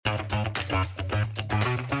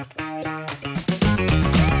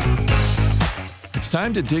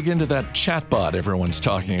time to dig into that chatbot everyone's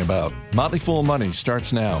talking about. Motley Fool Money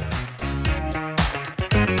starts now.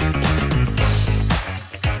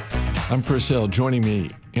 I'm Chris Hill. Joining me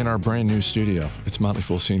in our brand new studio, it's Motley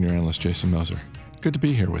Fool Senior Analyst Jason Moser. Good to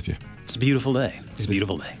be here with you. It's a beautiful day. It's a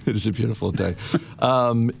beautiful day. It is a beautiful day.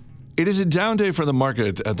 It is a down day for the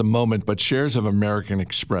market at the moment, but shares of American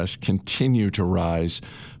Express continue to rise.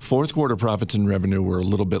 Fourth quarter profits and revenue were a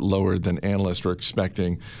little bit lower than analysts were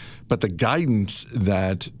expecting, but the guidance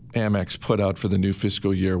that AmEx put out for the new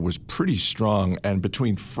fiscal year was pretty strong. And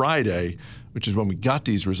between Friday, which is when we got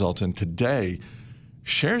these results, and today,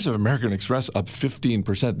 shares of American Express up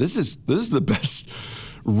 15%. This is the best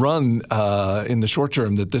run in the short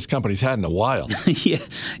term that this company's had in a while. Yeah,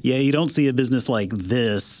 you don't see a business like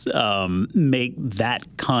this make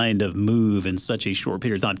that kind of move in such a short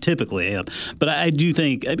period of time, typically. But I do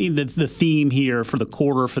think, the theme here for the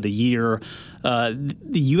quarter, for the year, the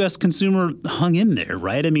U.S. consumer hung in there,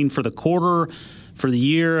 right? For the quarter, for the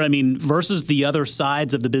year, versus the other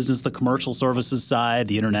sides of the business, the commercial services side,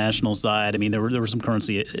 the international side. There were some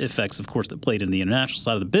currency effects, of course, that played in the international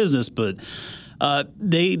side of the business, but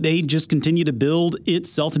they just continue to build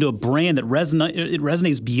itself into a brand that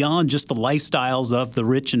resonates beyond just the lifestyles of the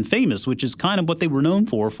rich and famous, which is kind of what they were known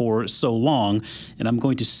for so long. And I'm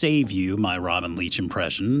going to save you my Robin Leach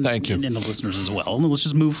impression. Thank you. And the listeners as well. And let's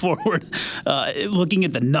just move forward. Looking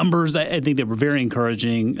at the numbers, I think they were very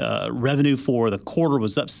encouraging. Revenue for the quarter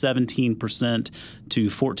was up 17% to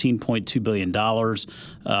 $14.2 billion.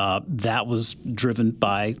 That was driven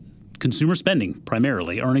by consumer spending,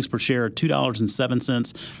 primarily. Earnings per share,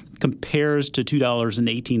 $2.07, compares to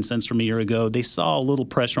 $2.18 from a year ago. They saw a little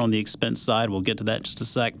pressure on the expense side. We'll get to that in just a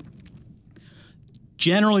sec.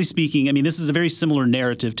 Generally speaking, this is a very similar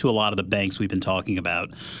narrative to a lot of the banks we've been talking about.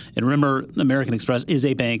 And remember, American Express is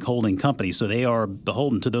a bank holding company, so they are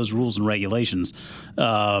beholden to those rules and regulations.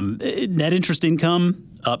 Net interest income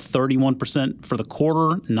up 31% for the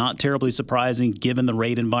quarter, not terribly surprising given the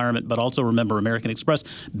rate environment. But also remember, American Express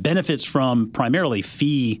benefits from primarily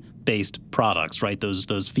fee-based products, right?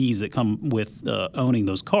 Those fees that come with owning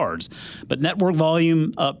those cards. But network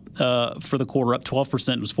volume up for the quarter, up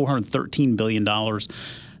 12%. It was $413 billion.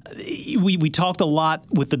 We talked a lot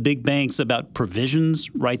with the big banks about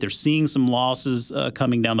provisions, right? They're seeing some losses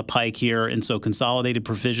coming down the pike here, and so consolidated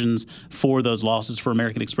provisions for those losses for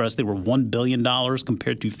American Express, they were $1 billion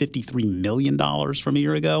compared to $53 million from a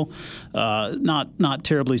year ago. Not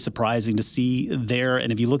terribly surprising to see there.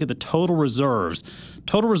 And if you look at the total reserves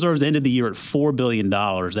ended the year at $4 billion.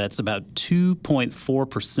 That's about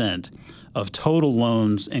 2.4% of total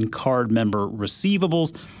loans and card member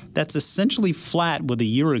receivables. That's essentially flat with a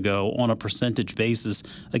year ago on a percentage basis.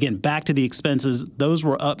 Again, back to the expenses, those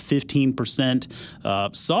were up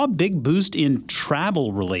 15%. Saw a big boost in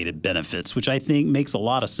travel-related benefits, which I think makes a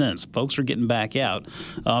lot of sense. Folks are getting back out.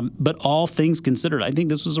 But all things considered, I think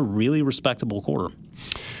this was a really respectable quarter.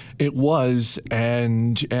 It was,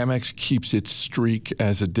 and Amex keeps its streak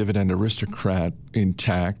as a dividend aristocrat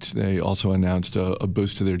intact. They also announced a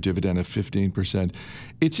boost to their dividend of 15%.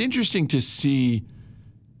 It's interesting to see.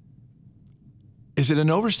 Is it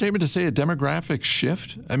an overstatement to say a demographic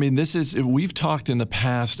shift? We've talked in the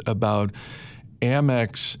past about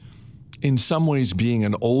Amex in some ways being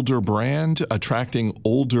an older brand, attracting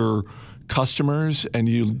older customers, and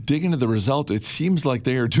you dig into the result, it seems like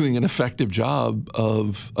they are doing an effective job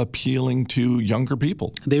of appealing to younger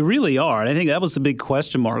people. They really are. And I think that was the big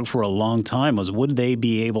question mark for a long time, was would they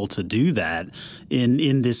be able to do that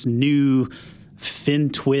in this new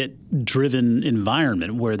FinTwit-driven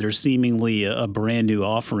environment where there's seemingly a brand new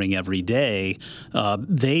offering every day.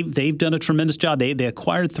 They've done a tremendous job. They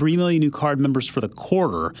acquired 3 million new card members for the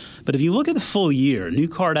quarter. But if you look at the full year, new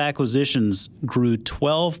card acquisitions grew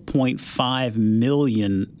 12.5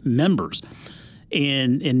 million members.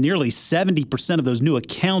 And nearly 70% of those new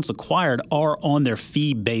accounts acquired are on their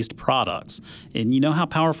fee-based products. And you know how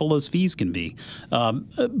powerful those fees can be.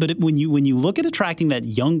 But when you look at attracting that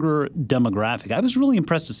younger demographic, I was really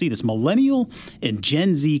impressed to see this. Millennial and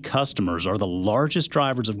Gen Z customers are the largest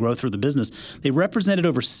drivers of growth for the business. They represented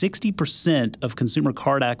over 60% of consumer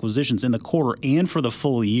card acquisitions in the quarter and for the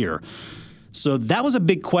full year. So that was a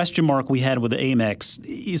big question mark we had with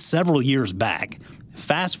Amex several years back.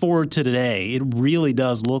 Fast forward to today, it really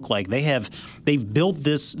does look like they've built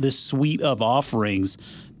this suite of offerings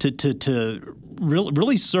to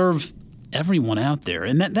really serve everyone out there.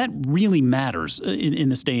 And that really matters in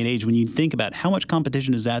this day and age when you think about how much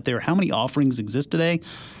competition is out there, how many offerings exist today.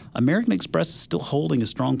 American Express is still holding a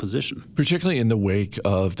strong position. Particularly in the wake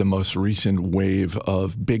of the most recent wave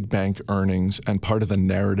of big bank earnings, and part of the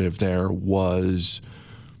narrative there was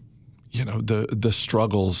the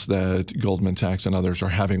struggles that Goldman Sachs and others are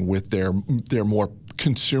having with their more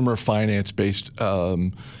consumer finance based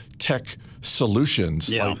tech solutions,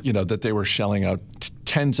 that they were shelling out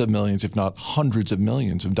tens of millions, if not hundreds of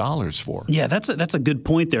millions of dollars for. Yeah, that's a good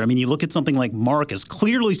point there. I mean, you look at something like Marcus,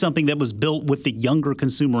 clearly something that was built with the younger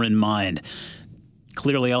consumer in mind.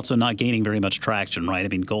 Clearly also not gaining very much traction, right? I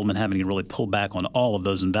mean, Goldman having to really pull back on all of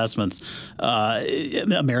those investments.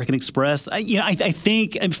 American Express, I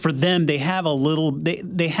think for them, they have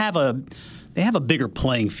they have a bigger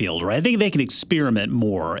playing field, right? I think they can experiment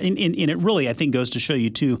more, and it really, I think, goes to show you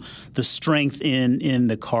too the strength in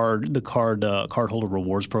the cardholder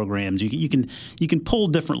rewards programs. You can pull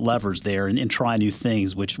different levers there and try new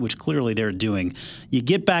things, which clearly they're doing. You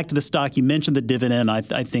get back to the stock. You mentioned the dividend. I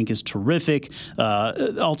think is terrific.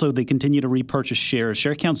 Also, they continue to repurchase shares.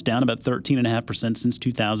 Share count's down about 13.5% since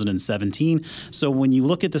 2017. So when you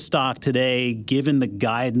look at the stock today, given the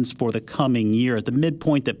guidance for the coming year at the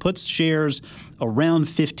midpoint that puts shares around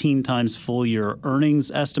 15 times full year earnings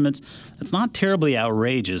estimates. That's not terribly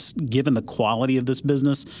outrageous given the quality of this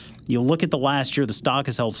business. You look at the last year, the stock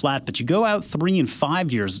has held flat, but you go out 3 and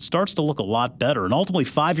 5 years, it starts to look a lot better. And ultimately,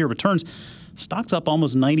 5-year returns, stock's up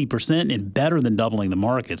almost 90% and better than doubling the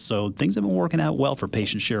market. So things have been working out well for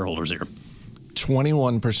patient shareholders here.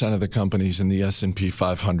 21% of the companies in the S&P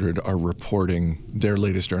 500 are reporting their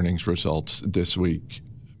latest earnings results this week.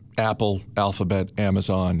 Apple, Alphabet,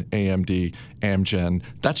 Amazon, AMD, Amgen.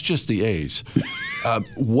 That's just the A's.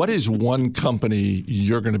 What is one company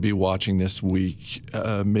you're going to be watching this week,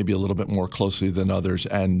 maybe a little bit more closely than others,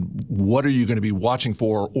 and what are you going to be watching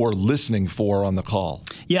for or listening for on the call?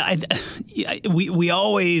 Yeah, we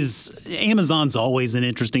always – Amazon's always an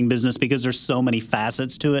interesting business because there's so many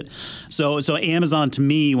facets to it. So Amazon, to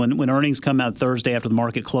me, when earnings come out Thursday after the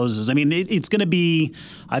market closes, I mean, it's going to be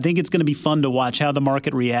 – I think it's going to be fun to watch how the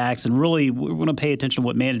market reacts, and really we're going to pay attention to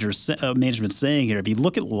what management's saying here. If you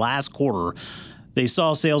look at last quarter, they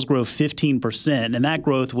saw sales grow 15%, and that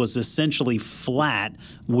growth was essentially flat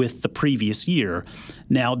with the previous year.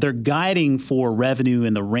 Now, they're guiding for revenue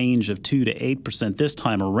in the range of 2 to 8% this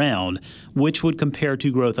time around, which would compare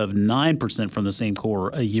to growth of 9% from the same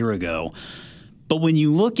quarter a year ago. But when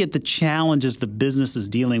you look at the challenges the business is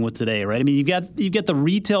dealing with today, right? I mean, you've got the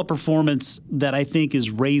retail performance that I think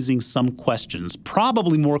is raising some questions,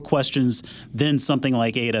 probably more questions than something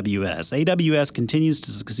like AWS. AWS continues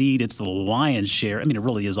to succeed. It's the lion's share. I mean, it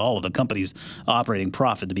really is all of the company's operating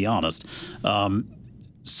profit, to be honest.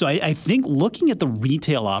 So I think looking at the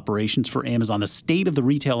retail operations for Amazon, the state of the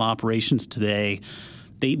retail operations today,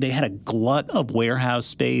 They had a glut of warehouse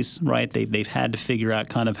space, right? They've had to figure out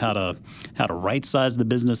kind of how to right size the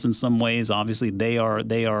business in some ways. Obviously, they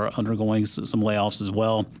are undergoing some layoffs as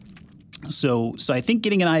well. So I think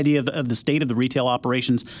getting an idea of the state of the retail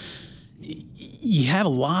operations. You have a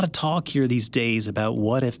lot of talk here these days about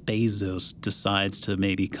what if Bezos decides to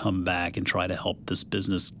maybe come back and try to help this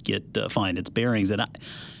business find its bearings. And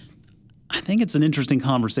I think it's an interesting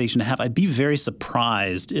conversation to have. I'd be very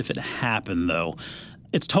surprised if it happened, though.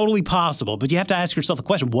 It's totally possible, but you have to ask yourself the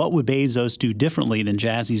question, what would Bezos do differently than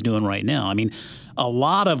Jassie's doing right now? I mean, a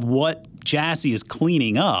lot of what Jassie is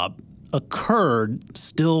cleaning up occurred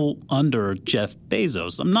still under Jeff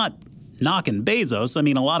Bezos. I'm not knocking Bezos. I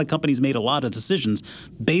mean, a lot of companies made a lot of decisions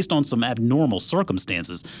based on some abnormal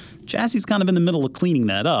circumstances. Jassie's kind of in the middle of cleaning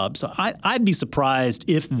that up. So I'd be surprised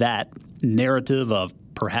if that narrative of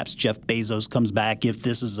perhaps Jeff Bezos comes back if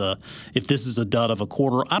this is a dud of a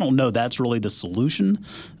quarter. I don't know. That's really the solution.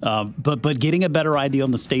 But getting a better idea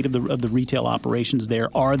on the state of the retail operations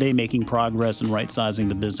there, are they making progress in right sizing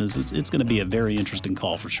the business? It's going to be a very interesting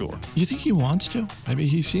call for sure. You think he wants to? I mean,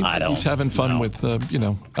 he seems like he's having fun with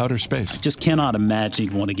outer space. I just cannot imagine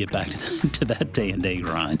he'd want to get back to that day-and-day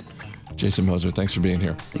grind. Jason Moser, thanks for being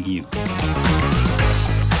here. Thank you.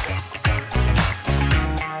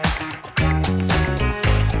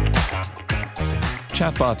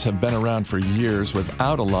 Chatbots have been around for years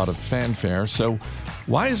without a lot of fanfare, so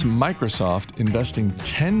why is Microsoft investing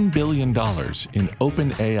 $10 billion in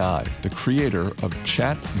OpenAI, the creator of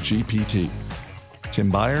ChatGPT? Tim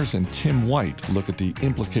Byers and Tim White look at the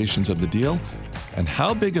implications of the deal and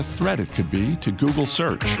how big a threat it could be to Google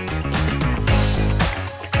search.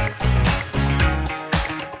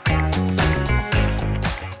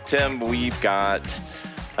 Tim, we've got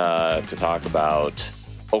to talk about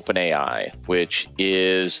OpenAI, which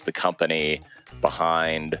is the company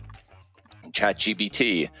behind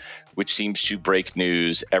ChatGPT, which seems to break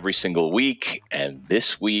news every single week. And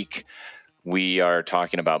this week, we are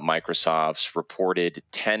talking about Microsoft's reported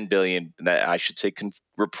 $10 billion, I should say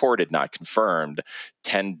reported, not confirmed,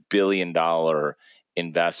 $10 billion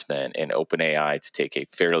investment in OpenAI to take a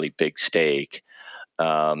fairly big stake,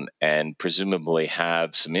 and presumably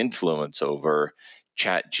have some influence over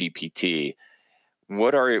ChatGPT.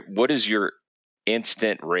 What is your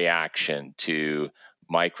instant reaction to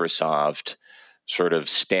Microsoft sort of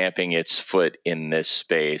stamping its foot in this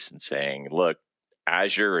space and saying, look,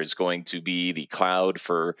 Azure is going to be the cloud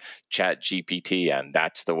for ChatGPT, and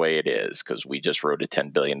that's the way it is because we just wrote a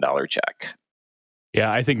 $10 billion check? Yeah,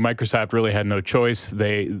 I think Microsoft really had no choice.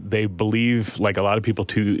 They believe, like a lot of people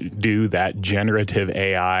do, that generative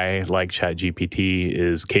AI like ChatGPT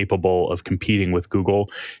is capable of competing with Google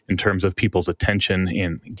in terms of people's attention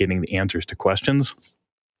in getting the answers to questions.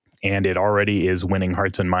 And it already is winning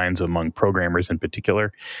hearts and minds among programmers in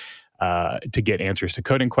particular, to get answers to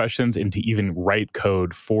coding questions and to even write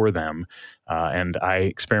code for them. And I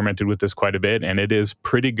experimented with this quite a bit, and it is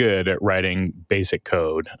pretty good at writing basic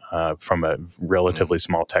code from a relatively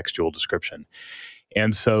small textual description.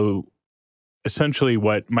 And so essentially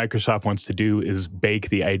what Microsoft wants to do is bake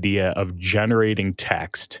the idea of generating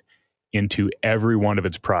text into every one of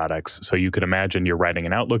its products. So you could imagine you're writing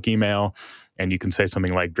an Outlook email and you can say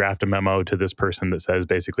something like, draft a memo to this person that says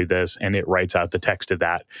basically this, and it writes out the text of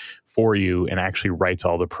that for you and actually writes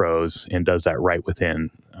all the prose and does that right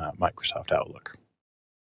within Microsoft Outlook.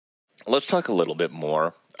 Let's talk a little bit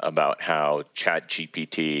more about how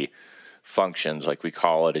ChatGPT functions. Like, we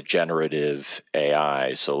call it a generative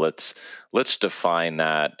AI. So let's define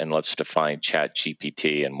that, and let's define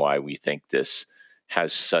ChatGPT and why we think this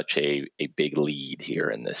has such a big lead here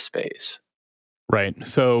in this space. Right.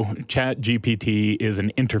 So ChatGPT is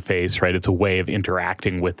an interface, right? It's a way of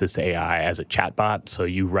interacting with this AI as a chatbot. So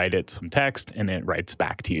you write it some text and it writes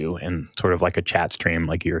back to you, and sort of like a chat stream,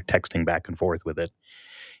 like you're texting back and forth with it.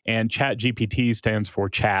 And ChatGPT stands for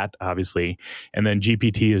chat, obviously. And then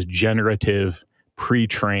GPT is generative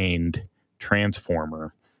pre-trained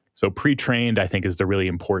transformer. So pre-trained, I think, is the really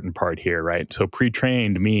important part here, right? So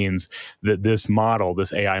pre-trained means that this model,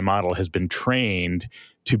 this AI model, has been trained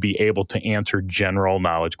to be able to answer general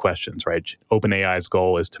knowledge questions, right? OpenAI's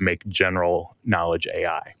goal is to make general knowledge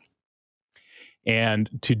AI. And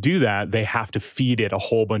to do that, they have to feed it a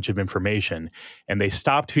whole bunch of information. And they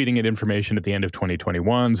stopped feeding it information at the end of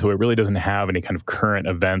 2021. So it really doesn't have any kind of current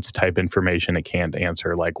events type information. It can't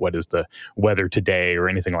answer like, what is the weather today or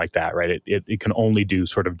anything like that, right? It can only do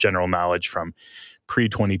sort of general knowledge from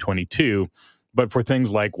pre-2022. But for things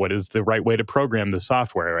like what is the right way to program the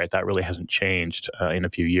software, right? That really hasn't changed in a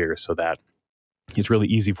few years. So that it's really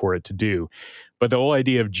easy for it to do. But the whole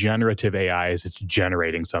idea of generative AI is it's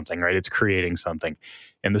generating something, right? It's creating something.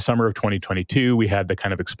 In the summer of 2022, we had the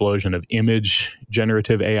kind of explosion of image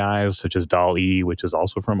generative AIs, such as DALL-E, which is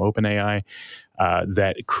also from OpenAI,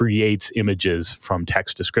 that creates images from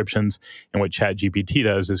text descriptions. And what ChatGPT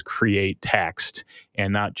does is create text,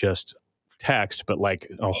 and not just text, but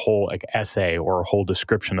like a whole like essay or a whole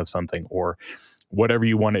description of something or whatever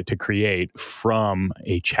you want it to create from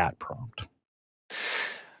a chat prompt.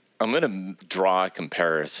 I'm going to draw a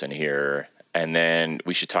comparison here, and then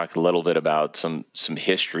we should talk a little bit about some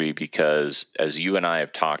history, because as you and I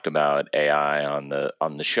have talked about AI on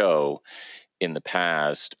the show in the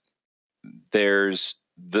past, there's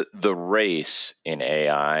the race in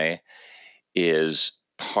AI is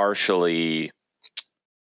partially,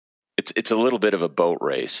 it's a little bit of a boat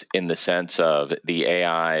race in the sense of the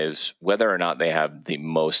AIs, whether or not they have the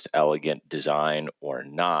most elegant design or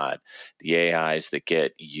not, the AIs that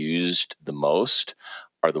get used the most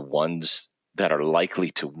are the ones that are likely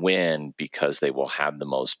to win because they will have the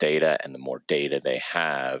most data, and the more data they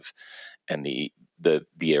have, and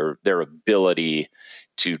their ability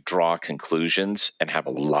to draw conclusions and have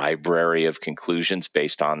a library of conclusions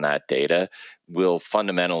based on that data will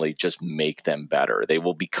fundamentally just make them better. They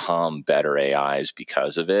will become better AIs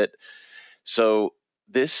because of it. So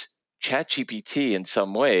this ChatGPT in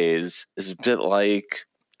some ways is a bit like,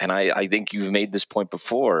 and I think you've made this point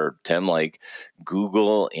before, Tim, like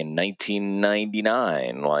Google in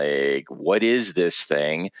 1999. Like, what is this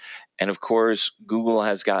thing? And of course, Google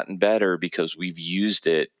has gotten better because we've used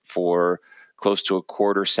it for close to a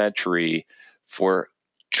quarter century for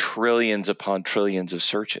trillions upon trillions of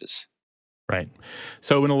searches. Right.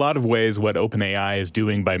 So in a lot of ways, what OpenAI is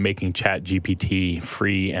doing by making ChatGPT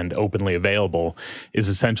free and openly available is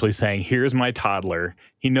essentially saying, here's my toddler.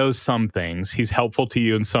 He knows some things. He's helpful to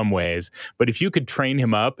you in some ways. But if you could train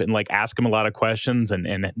him up and like ask him a lot of questions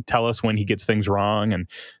and tell us when he gets things wrong and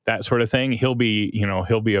that sort of thing, he'll be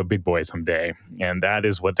a big boy someday. And that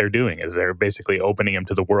is what they're doing, is they're basically opening him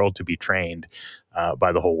to the world to be trained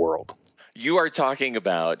by the whole world. You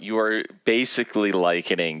are basically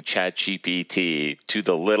likening ChatGPT to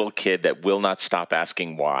the little kid that will not stop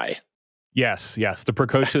asking why. Yes, yes. The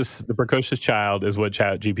precocious child is what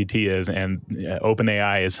ChatGPT is, and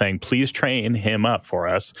OpenAI is saying, please train him up for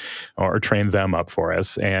us, or train them up for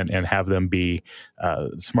us, and have them be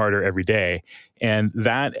smarter every day. And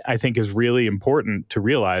that, I think, is really important to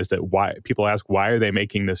realize, that why people ask, why are they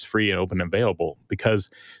making this free and open and available? Because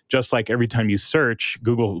just like every time you search,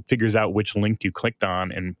 Google figures out which link you clicked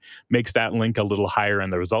on and makes that link a little higher in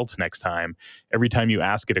the results next time. Every time you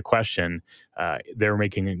ask it a question, they're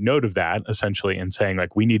making a note of that, essentially, and saying,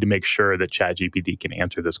 like, we need to make sure that ChatGPT can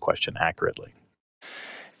answer this question accurately.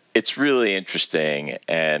 It's really interesting,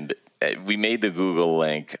 and we made the Google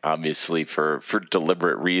link obviously for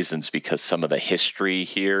deliberate reasons, because some of the history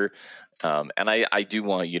here. And I do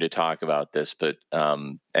want you to talk about this, but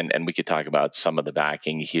and we could talk about some of the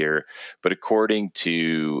backing here. But according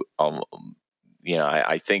to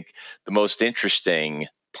I think the most interesting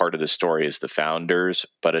part of the story is the founders,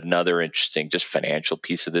 but another interesting, just financial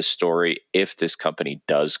piece of this story, if this company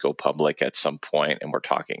does go public at some point, and we're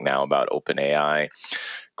talking now about OpenAI,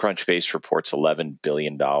 Crunchbase reports $11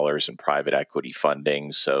 billion in private equity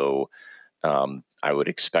funding. So I would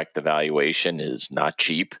expect the valuation is not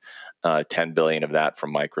cheap. 10 billion of that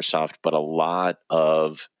from Microsoft, but a lot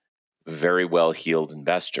of very well-heeled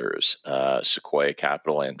investors, Sequoia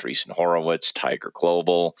Capital, Andreessen Horowitz, Tiger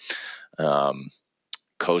Global, um,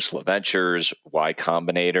 Khosla Ventures, Y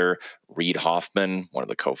Combinator, Reid Hoffman, one of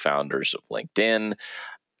the co-founders of LinkedIn.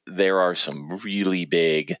 There are some really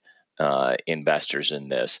big investors in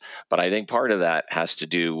this, but I think part of that has to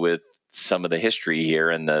do with some of the history here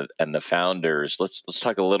and the founders. Let's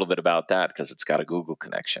talk a little bit about that, because it's got a Google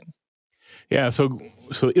connection. Yeah, so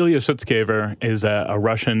Ilya Sutskever is a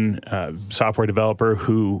Russian software developer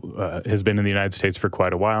who has been in the United States for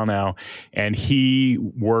quite a while now, and he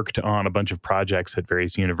worked on a bunch of projects at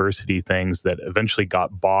various university things that eventually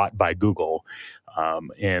got bought by Google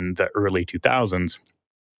in the early 2000s,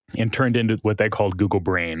 and turned into what they called Google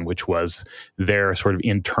Brain, which was their sort of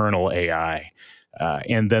internal AI.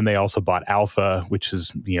 And then they also bought Alpha, which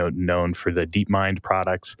is known for the DeepMind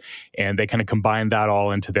products, and they kind of combined that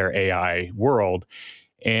all into their AI world.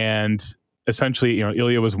 And essentially,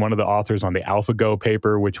 Ilya was one of the authors on the AlphaGo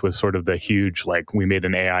paper, which was sort of the huge, like, we made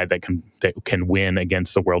an AI that can win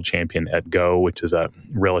against the world champion at Go, which is a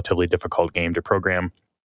relatively difficult game to program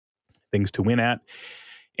things to win at.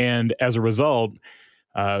 And as a result,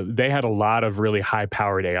 they had a lot of really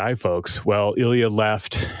high-powered AI folks. Well, Ilya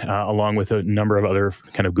left along with a number of other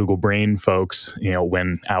kind of Google Brain folks,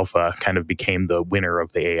 when Alpha kind of became the winner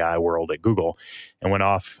of the AI world at Google, and went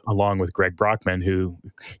off along with Greg Brockman, who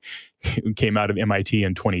came out of MIT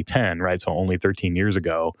in 2010, right? So only 13 years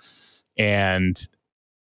ago, and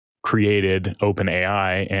created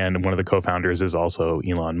OpenAI, and one of the co-founders is also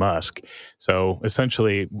Elon Musk. So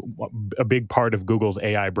essentially, a big part of Google's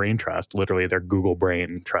AI Brain Trust, literally their Google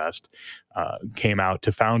Brain Trust, came out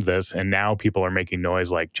to found this, and now people are making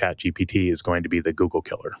noise like ChatGPT is going to be the Google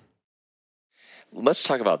killer. Let's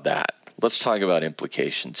talk about that. Let's talk about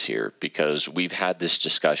implications here, because we've had this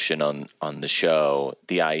discussion on the show.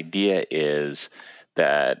 The idea is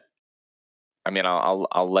that, I mean,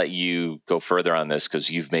 I'll let you go further on this, because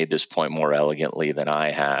you've made this point more elegantly than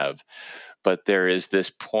I have. But there is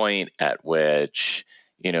this point at which,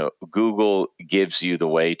 Google gives you the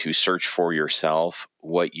way to search for yourself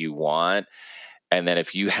what you want, and then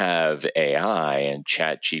if you have AI and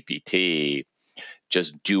ChatGPT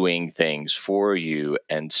just doing things for you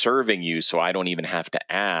and serving you, so I don't even have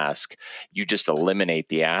to ask, you just eliminate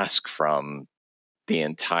the ask from the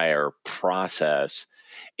entire process.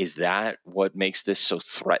 Is that what makes this so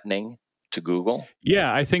threatening to Google?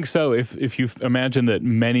 Yeah, I think so. If you imagine that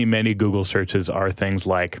many Google searches are things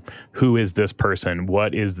like, who is this person?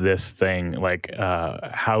 What is this thing? Like,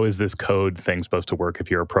 how is this code thing supposed to work? If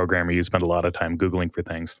you're a programmer, you spend a lot of time Googling for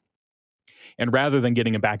things. And rather than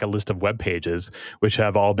getting back a list of web pages, which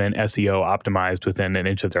have all been SEO optimized within an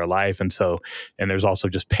inch of their life, and there's also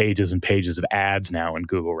just pages and pages of ads now in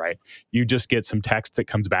Google, right? You just get some text that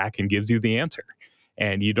comes back and gives you the answer.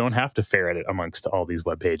 And you don't have to ferret it amongst all these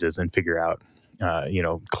web pages and figure out,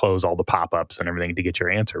 close all the pop-ups and everything to get your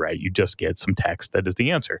answer right. You just get some text that is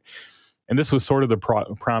the answer. And this was sort of the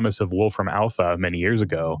promise of Wolfram Alpha many years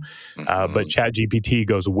ago. But ChatGPT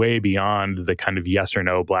goes way beyond the kind of yes or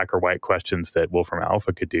no, black or white questions that Wolfram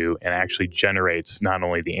Alpha could do, and actually generates not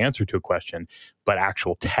only the answer to a question, but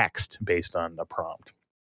actual text based on the prompt.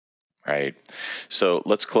 Right. So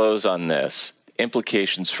let's close on this.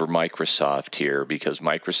 Implications for Microsoft here, because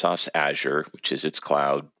Microsoft's Azure, which is its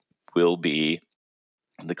cloud, will be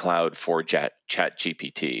the cloud for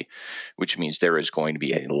ChatGPT, which means there is going to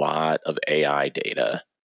be a lot of AI data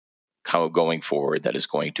going forward that is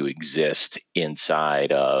going to exist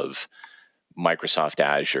inside of Microsoft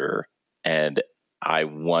Azure. And I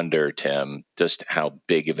wonder, Tim, just how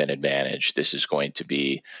big of an advantage this is going to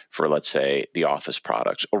be for, let's say, the Office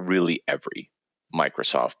products, or really every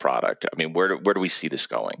Microsoft product. I mean, where do we see this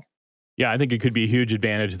going? Yeah, I think it could be a huge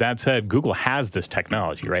advantage. That said, Google has this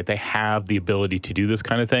technology, right? They have the ability to do this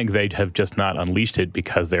kind of thing. They have just not unleashed it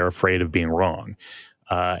because they're afraid of being wrong.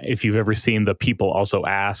 If you've ever seen the people also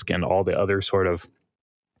ask and all the other sort of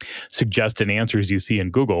suggested answers you see in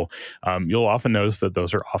Google, you'll often notice that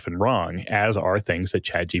those are often wrong, as are things that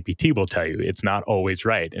ChatGPT will tell you. It's not always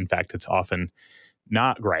right. In fact, it's often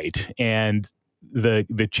not right. And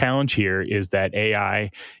the challenge here is that AI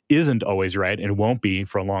isn't always right and won't be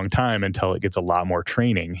for a long time until it gets a lot more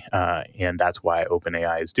training. And that's why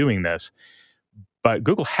OpenAI is doing this. But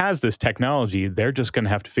Google has this technology. They're just going to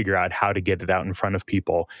have to figure out how to get it out in front of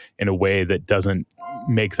people in a way that doesn't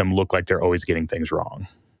make them look like they're always getting things wrong.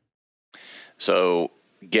 So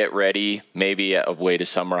get ready. Maybe a way to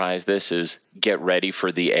summarize this is get ready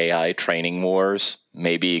for the AI training wars.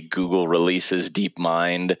 Maybe Google releases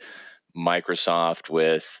DeepMind, Microsoft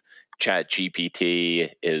with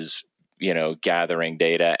ChatGPT is, gathering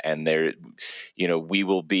data, and we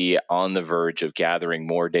will be on the verge of gathering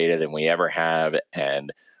more data than we ever have.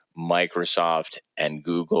 And Microsoft and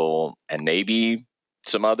Google and maybe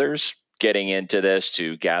some others getting into this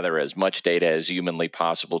to gather as much data as humanly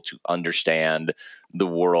possible to understand the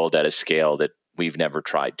world at a scale that we've never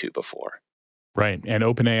tried to before. Right. And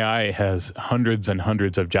OpenAI has hundreds and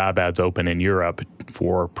hundreds of job ads open in Europe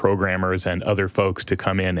for programmers and other folks to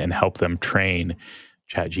come in and help them train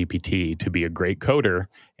ChatGPT to be a great coder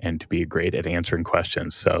and to be great at answering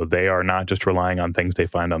questions. So they are not just relying on things they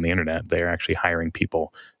find on the internet. They are actually hiring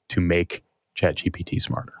people to make ChatGPT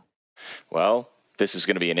smarter. Well, this is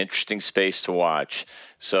going to be an interesting space to watch.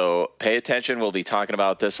 So pay attention. We'll be talking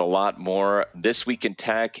about this a lot more. This Week in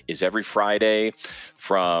Tech is every Friday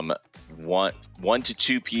from 1 to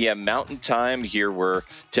 2 p.m. Mountain Time, here where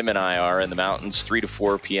Tim and I are in the mountains, 3 to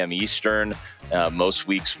 4 p.m. Eastern. Most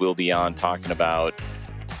weeks we'll be on talking about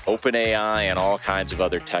OpenAI and all kinds of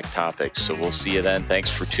other tech topics. So we'll see you then.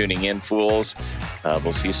 Thanks for tuning in, fools.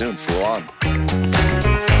 We'll see you soon. Fool on.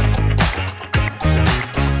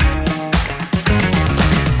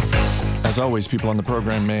 As always, people on the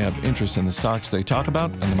program may have interest in the stocks they talk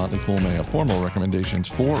about, and the Motley Fool may have formal recommendations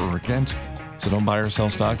for or against, so don't buy or sell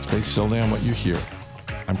stocks based solely on what you hear.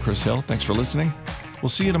 I'm Chris Hill. Thanks for listening. We'll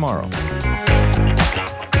see you tomorrow.